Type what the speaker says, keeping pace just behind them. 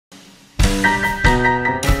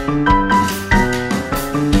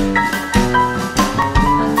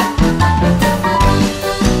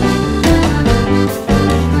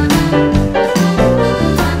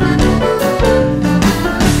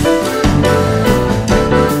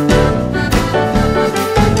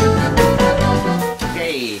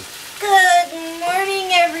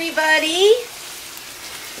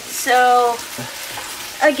So,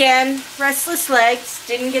 again, restless legs,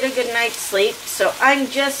 didn't get a good night's sleep, so I'm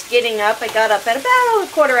just getting up. I got up at about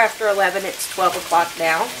 11:15. It's 12 o'clock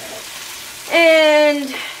now.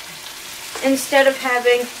 And instead of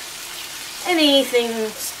having anything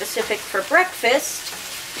specific for breakfast,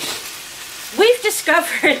 we've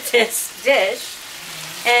discovered this dish,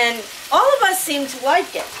 and all of us seem to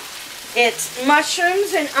like it. It's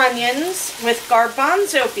mushrooms and onions with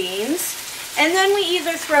garbanzo beans. And then we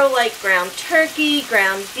either throw like ground turkey,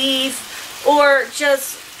 ground beef, or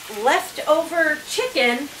just leftover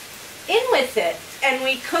chicken in with it. And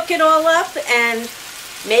we cook it all up, and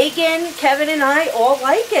Megan, Kevin, and I all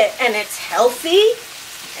like it. And it's healthy,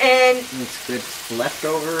 and it's good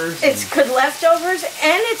leftovers. It's good leftovers,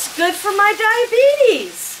 and it's good for my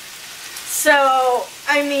diabetes. So,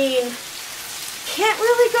 I mean, can't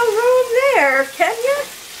really go wrong there, can you?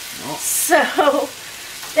 No. So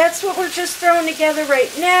that's what we're just throwing together right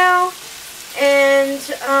now. And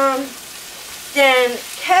then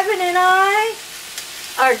Kevin and I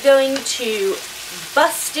are going to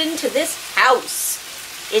bust into this house.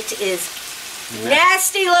 It is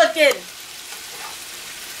nasty looking.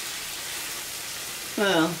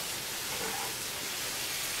 Well,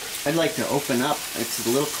 I'd like to open up. It's a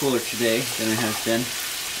little cooler today than it has been.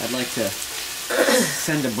 I'd like to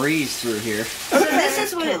send a breeze through here. So this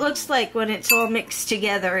is what it looks like when it's all mixed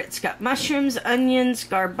together. It's got mushrooms, onions,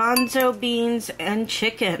 garbanzo beans, and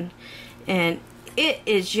chicken. And it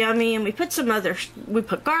is yummy. And we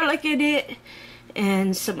put garlic in it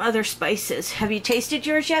and some other spices. Have you tasted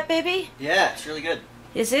yours yet, baby? Yeah, it's really good.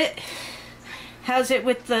 Is it? How's it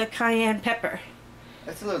with the cayenne pepper?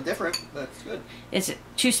 It's a little different, but it's good. Is it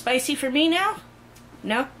too spicy for me now?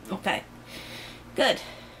 No? Okay. Good.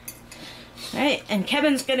 Alright, and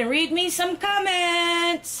Kevin's gonna read me some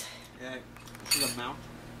comments. Yeah,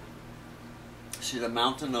 see the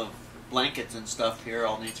mountain of blankets and stuff here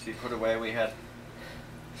all needs to be put away. We had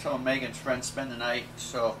some of Megan's friends spend the night,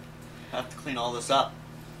 so I have to clean all this up.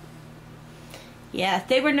 Yeah,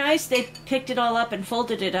 they were nice. They picked it all up and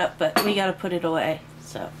folded it up, but we gotta put it away,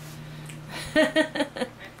 so. Alright,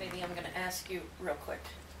 baby, I'm gonna ask you real quick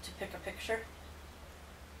to pick a picture.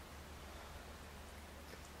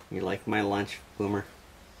 You like my lunch, Boomer?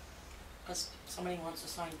 Because somebody wants a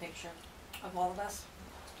signed picture of all of us.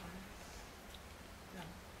 No.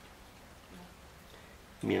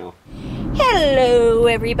 Meow. Hello,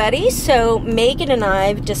 everybody. So Megan and I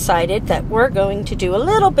have decided that we're going to do a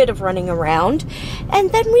little bit of running around,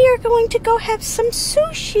 and then we are going to go have some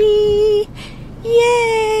sushi.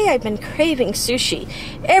 Yay! I've been craving sushi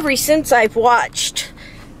ever since I've watched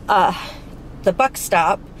the Buck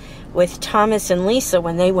Stop with Thomas and Lisa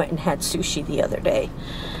when they went and had sushi the other day.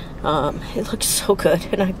 It looks so good,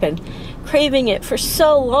 and I've been craving it for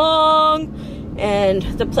so long. And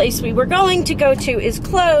the place we were going to go to is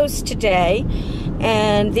closed today,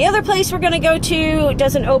 and the other place we're going to go to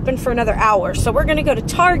doesn't open for another hour. So we're going to go to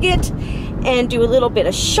Target and do a little bit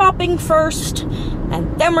of shopping first,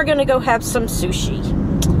 and then we're going to go have some sushi.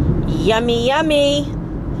 Yummy, yummy.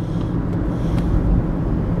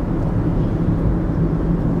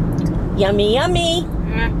 Yummy, yummy.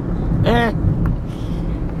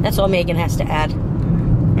 That's all Megan has to add.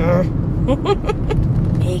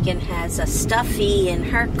 Megan has a stuffy in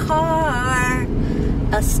her car.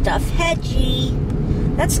 A stuffed hedgie.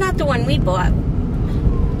 That's not the one we bought.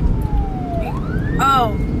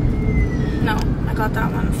 Oh. No, I got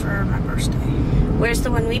that one for my birthday. Where's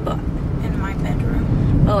the one we bought? In my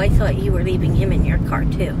bedroom. Oh, I thought you were leaving him in your car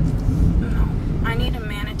too. No, I need a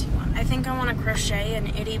manatee one. I think I want to crochet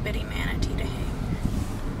an itty bitty manatee to hang.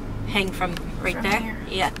 Hang from right From there? here.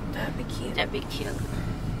 Yeah. That'd be cute. That'd be cute.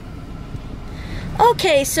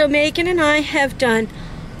 Okay, so Megan and I have done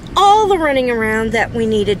all the running around that we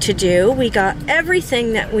needed to do. We got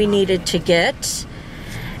everything that we needed to get.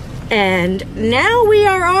 And now we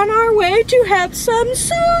are on our way to have some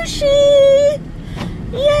sushi.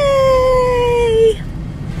 Yay!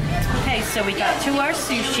 Okay, so we got to our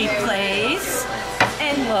sushi place.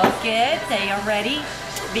 And look it, they are ready.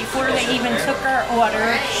 Before they even took our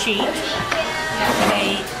order sheet,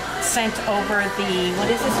 they sent over the, what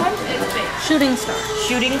is this one? Shooting star.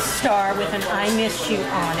 Shooting star with an I miss you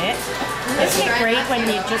on it. Isn't it great when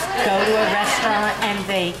you just go to a restaurant and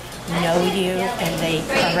they know you and they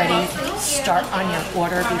already start on your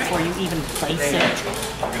order before you even place it.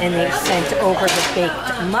 And they've sent over the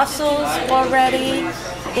baked mussels already.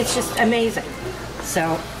 It's just amazing.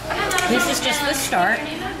 So this is just the start.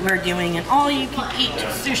 We're doing an all-you-can-eat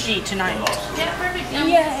sushi tonight.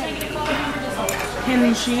 Yay!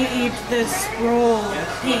 Can she eat this roll,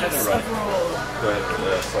 piece of roll? Go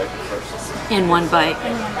ahead, slice it first. In one bite.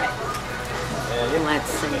 And yeah, Let's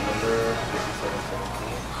see. number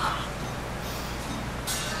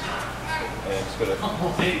 5717. And just go to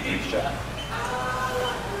each check.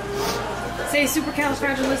 Say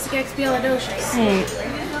supercalifragilisticexpialidocious.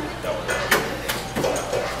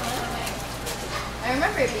 I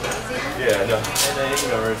remember it being easy. Yeah, no. And then you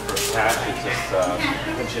remember for cash, it's just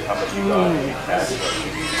mention how much you got in cash.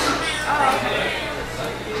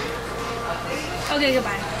 Okay,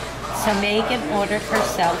 goodbye. So Megan ordered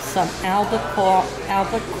herself some albacore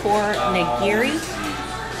nigiri.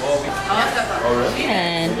 Oh, really?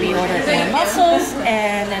 And we ordered more mussels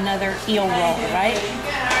and another eel roll, right?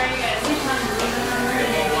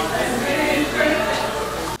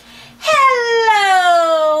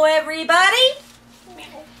 Hello, everybody.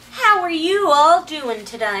 How are you all doing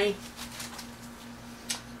today?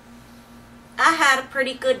 I had a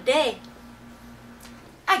pretty good day.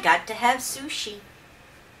 I got to have sushi.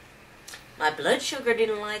 My blood sugar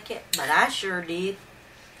didn't like it, but I sure did.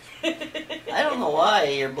 I don't know why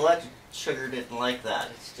your blood sugar didn't like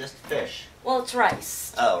that. It's just fish. Well, it's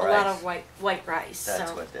rice. Oh, a rice. lot of white rice.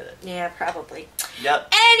 That's so. what did it. Yeah, probably.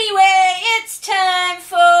 Yep. Anyway, it's time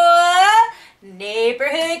for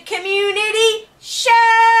neighborhood community shout-outs.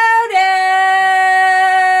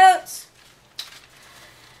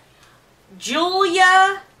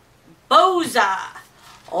 Julia Boza,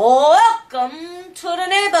 welcome to the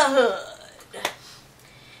neighborhood.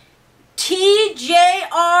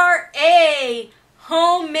 TJRA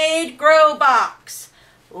Homemade Grow Box,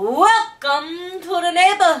 welcome to the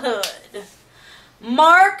neighborhood.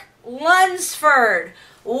 Mark Lunsford,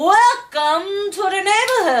 welcome to the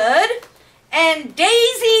neighborhood. And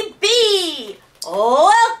Daisy B,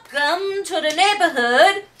 welcome to the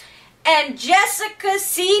neighborhood. And Jessica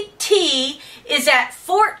CT is at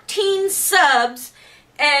 14 subs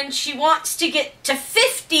and she wants to get to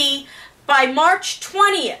 50 by March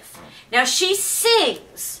 20th. Now she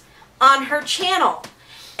sings on her channel,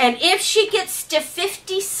 and if she gets to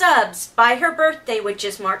 50 subs by her birthday, which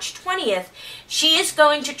is March 20th, she is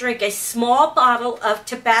going to drink a small bottle of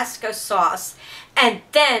Tabasco sauce, and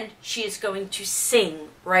then she is going to sing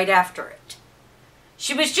right after it.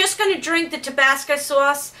 She was just going to drink the Tabasco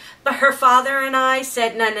sauce, but her father and I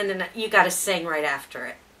said, no, you got to sing right after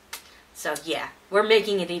it. So yeah, we're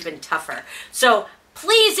making it even tougher. So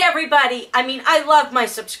please, everybody, I mean, I love my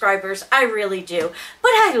subscribers, I really do, but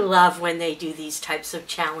I love when they do these types of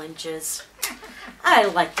challenges. I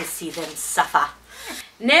like to see them suffer.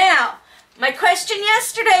 Now, my question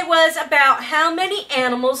yesterday was about how many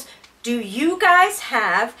animals do you guys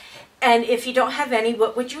have, and if you don't have any,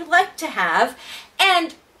 what would you like to have,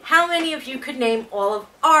 and how many of you could name all of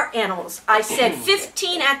our animals? I said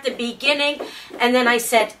 15 at the beginning, and then I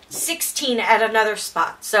said 16 at another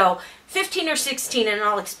spot. So 15 or 16, and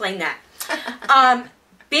I'll explain that.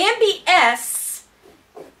 Bambi S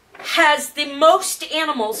has the most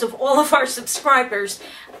animals of all of our subscribers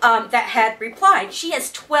that had replied. She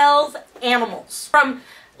has 12 animals, from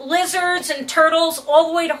lizards and turtles all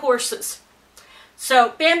the way to horses.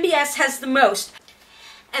 So Bambi S has the most.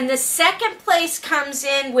 And the second place comes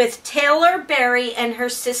in with Taylor Berry and her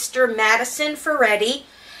sister Madison Ferretti.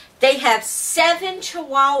 They have 7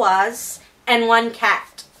 chihuahuas and 1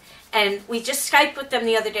 cat. And we just Skyped with them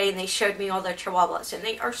the other day and they showed me all their chihuahuas. And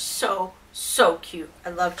they are so, so cute.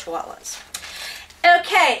 I love chihuahuas.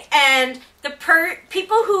 Okay, and the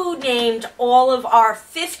people who named all of our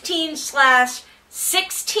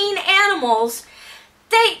 15/16 animals,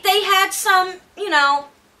 they had some, you know,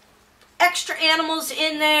 extra animals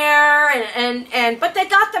in there, but they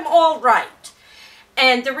got them all right.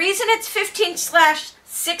 And the reason it's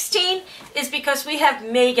 15/16 is because we have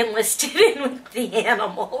Megan listed in with the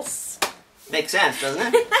animals. Makes sense,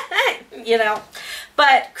 doesn't it? You know.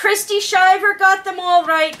 But Christy Shiver got them all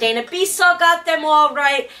right, Dana Besaw got them all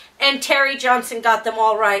right, and Terry Johnson got them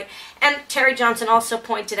all right. And Terry Johnson also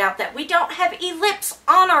pointed out that we don't have Ellipse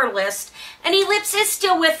on our list, and Ellipse is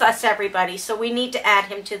still with us, everybody, so we need to add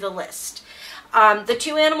him to the list. The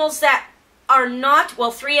 2 animals that are not,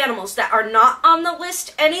 well, 3 animals that are not on the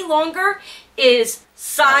list any longer is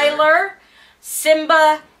Siler,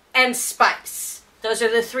 Simba, and Spice. Those are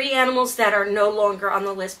the 3 animals that are no longer on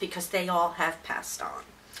the list because they all have passed on.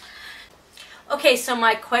 Okay, so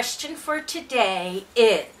my question for today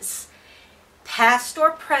is, past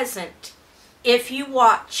or present, if you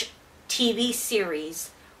watch TV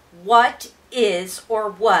series, what is or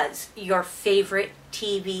was your favorite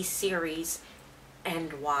TV series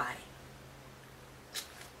and why?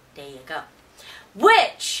 There you go.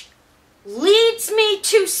 Which leads me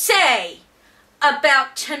to say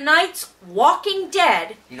about tonight's Walking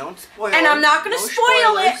Dead. You don't spoil and it. I'm not going to No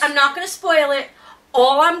spoil it. spoilers. I'm not going to spoil it.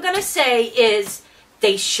 All I'm going to say is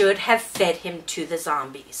they should have fed him to the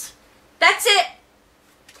zombies. That's it.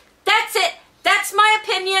 That's it. That's my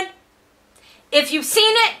opinion. If you've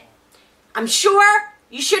seen it, I'm sure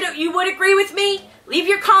you would agree with me. Leave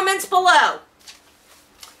your comments below.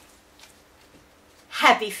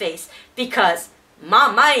 Happy face, because my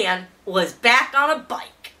man was back on a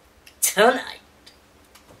bike tonight.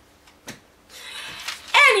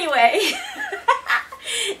 Anyway,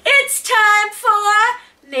 it's time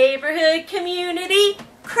for Neighborhood Community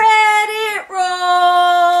Credit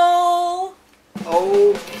Roll.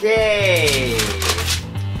 Okay.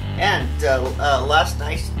 And last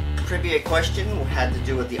night's trivia question had to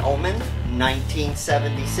do with the Omen,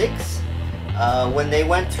 1976. When they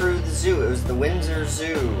went through the zoo, it was the Windsor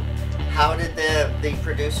Zoo. How did the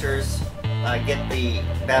producers get the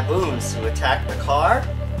baboons to attack the car?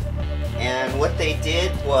 And what they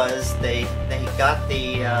did was they got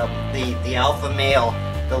the alpha male,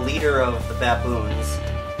 the leader of the baboons,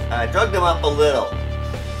 drugged him up a little,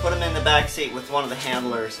 put him in the back seat with one of the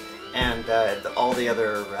handlers, and all the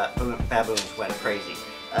other baboons went crazy.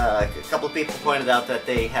 A couple of people pointed out that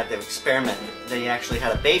they had to experiment. They actually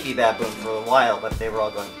had a baby baboon for a while, but they were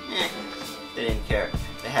all going, eh. They didn't care.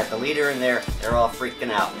 They had the leader in there. They're all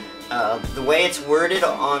freaking out. The way it's worded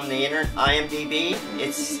on the IMDb,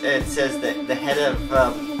 it says that the head of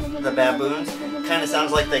the baboons kind of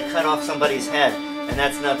sounds like they cut off somebody's head, and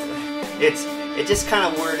that's not. It just kind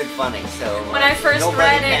of worded funny. So when I first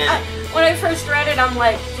read it, I'm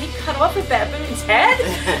like, they cut off a baboon's head?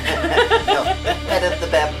 No, the head of the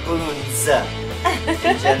baboons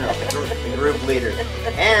in general, the group leader.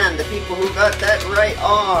 And the people who got that right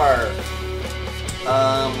are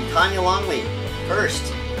Tanya Longley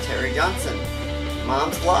first, Terry Johnson,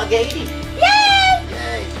 Mom's Log 80, Yay!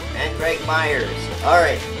 Yay! And Greg Myers. All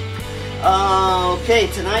right. Okay,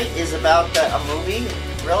 tonight is about a movie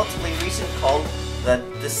relatively recent called The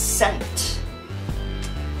Descent.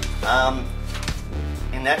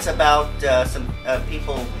 And that's about some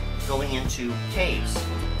people going into caves.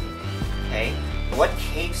 Okay, what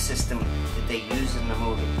cave system did they use in the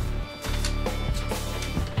movie?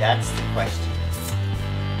 That's the question.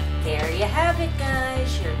 There you have it,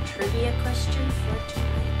 guys. Your trivia question for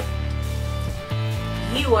tonight.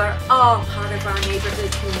 You are all part of our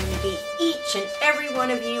neighborhood community, each and every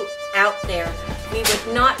one of you out there. We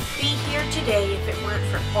would not be here today if it weren't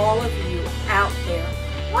for all of you out there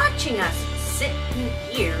watching us sitting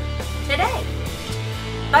here today.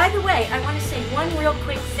 By the way, I want to say one real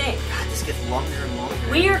quick thing. God, this gets longer and longer.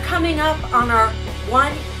 We are coming up on our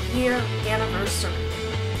 1-year anniversary.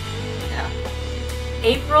 Yeah.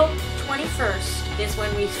 April 21st is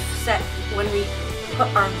when we put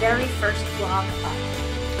our very first vlog up.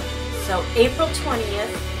 So April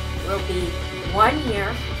 20th will be 1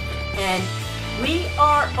 year, and we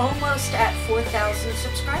are almost at 4,000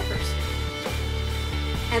 subscribers.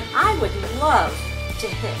 And I would love to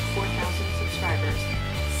hit 4,000 subscribers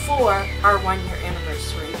for our 1-year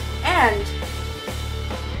anniversary. And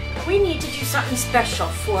we need to do something special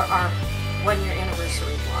for our 1-year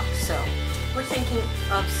anniversary vlog. So we're thinking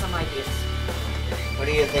of some ideas. What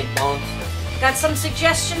do you think, Bones? Got some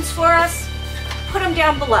suggestions for us? Put them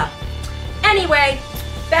down below. Anyway,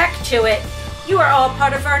 back to it. You are all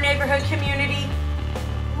part of our neighborhood community.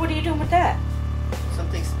 What are you doing with that?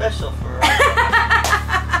 Something special for us.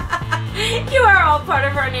 You are all part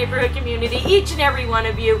of our neighborhood community, each and every one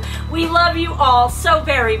of you. We love you all so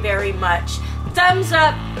very, very much. Thumbs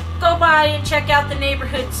up. Go by and check out the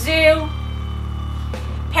neighborhood zoo.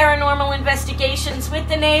 Paranormal investigations with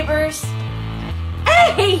the neighbors.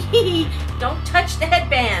 Hey, don't touch the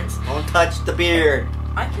headbands. Don't touch the beard.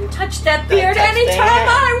 I can touch that beard touch anytime that.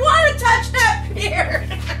 I want to touch that beard.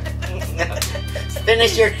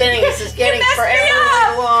 Finish your thing. This is getting messed me forever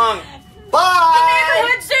up. long. Bye.